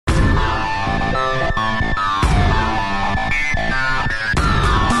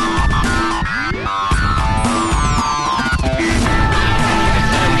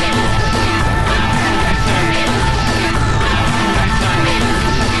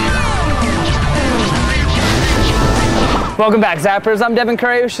Welcome back, Zappers. I'm Devin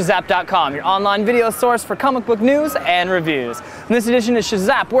Curry with Shazap.com, your online video source for comic book news and reviews. In this edition of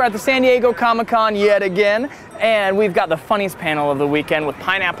Shazap, we're at the San Diego Comic-Con yet again, and we've got the funniest panel of the weekend with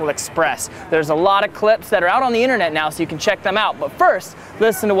Pineapple Express. There's a lot of clips that are out on the internet now, so you can check them out. But first,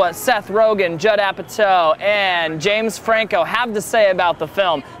 listen to what Seth Rogen, Judd Apatow, and James Franco have to say about the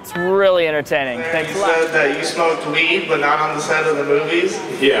film. It's really entertaining. Thanks a lot. You said that you smoked weed, but not on the set of the movies?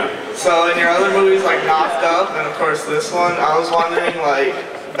 Yeah. So in your other movies, like Knocked Up, and of course this one, I was wondering, like,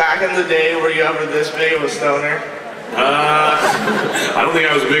 back in the day, were you ever this big of a stoner? I don't think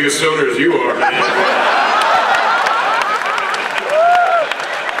I was as big a stoner as you are, man.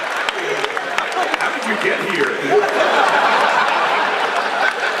 How did you get here?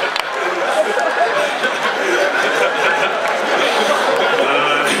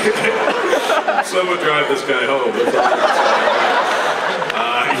 Someone drive this guy home.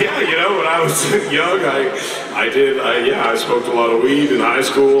 Yeah, you know, when I was young, I smoked a lot of weed in high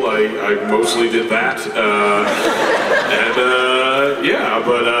school. I mostly did that.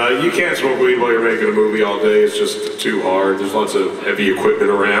 But you can't smoke weed while you're making a movie all day. It's just too hard. There's lots of heavy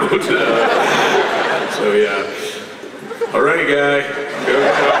equipment around. So yeah. All right, guy.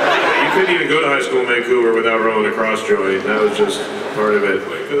 You couldn't even go to high school in Vancouver without rolling a cross joint. That was just part of it.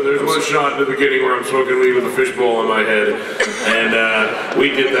 There's one shot in the beginning where I'm smoking weed with a fishbowl on my head, and we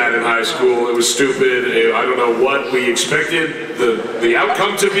did that in high school. It was stupid. I don't know what we expected the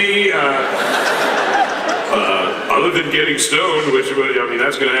outcome to be. Other than getting stoned, which, I mean,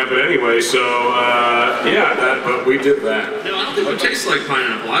 that's going to happen anyway, so, yeah, but we did that. No, I don't think it would taste like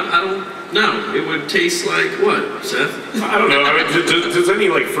pineapple. I don't know. It would taste like what, Seth? I don't know. I mean, does any,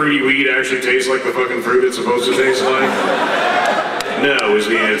 like, fruity weed actually taste like the fucking fruit it's supposed to taste like? No is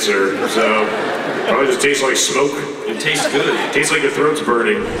the answer, so probably just tastes like smoke. It tastes good. It tastes like your throat's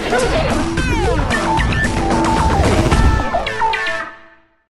burning.